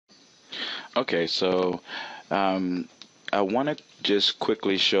Okay, so I want to just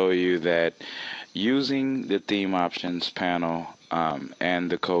quickly show you that using the theme options panel and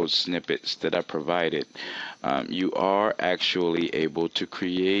the code snippets that I provided, you are actually able to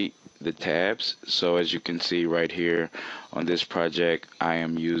create the tabs. So as you can see right here on this project, I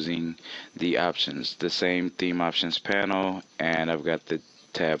am using the options, the same theme options panel, and I've got the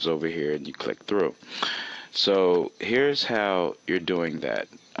tabs over here, and you click through. So here's how you're doing that.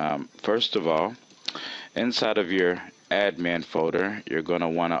 First of all, inside of your admin folder, you're going to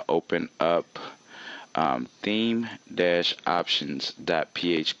want to open up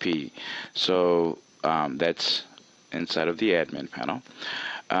theme-options.php. So that's inside of the admin panel.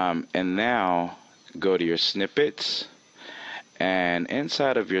 And now go to your snippets, and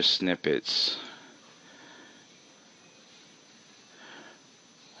inside of your snippets,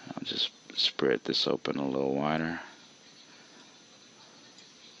 I'll just spread this open a little wider.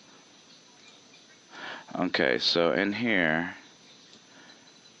 Okay, so in here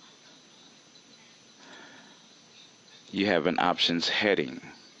you have an options heading.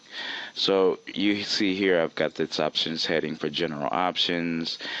 So you see here I've got this options heading for general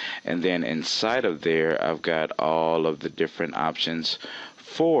options, and then inside of there I've got all of the different options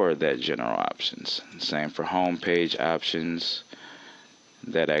for that general options. Same for home page options.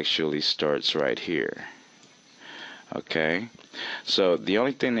 That actually starts right here. Okay, so the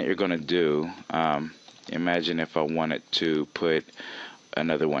only thing that you're going to do, imagine if I wanted to put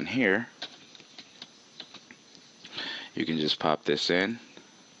another one here, you can just pop this in.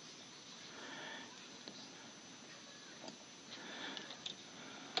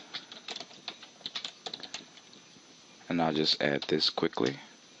 And I'll just add this quickly.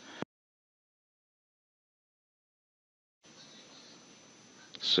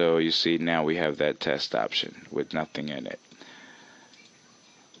 So you see now we have that test option with nothing in it.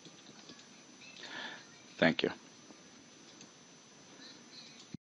 Thank you.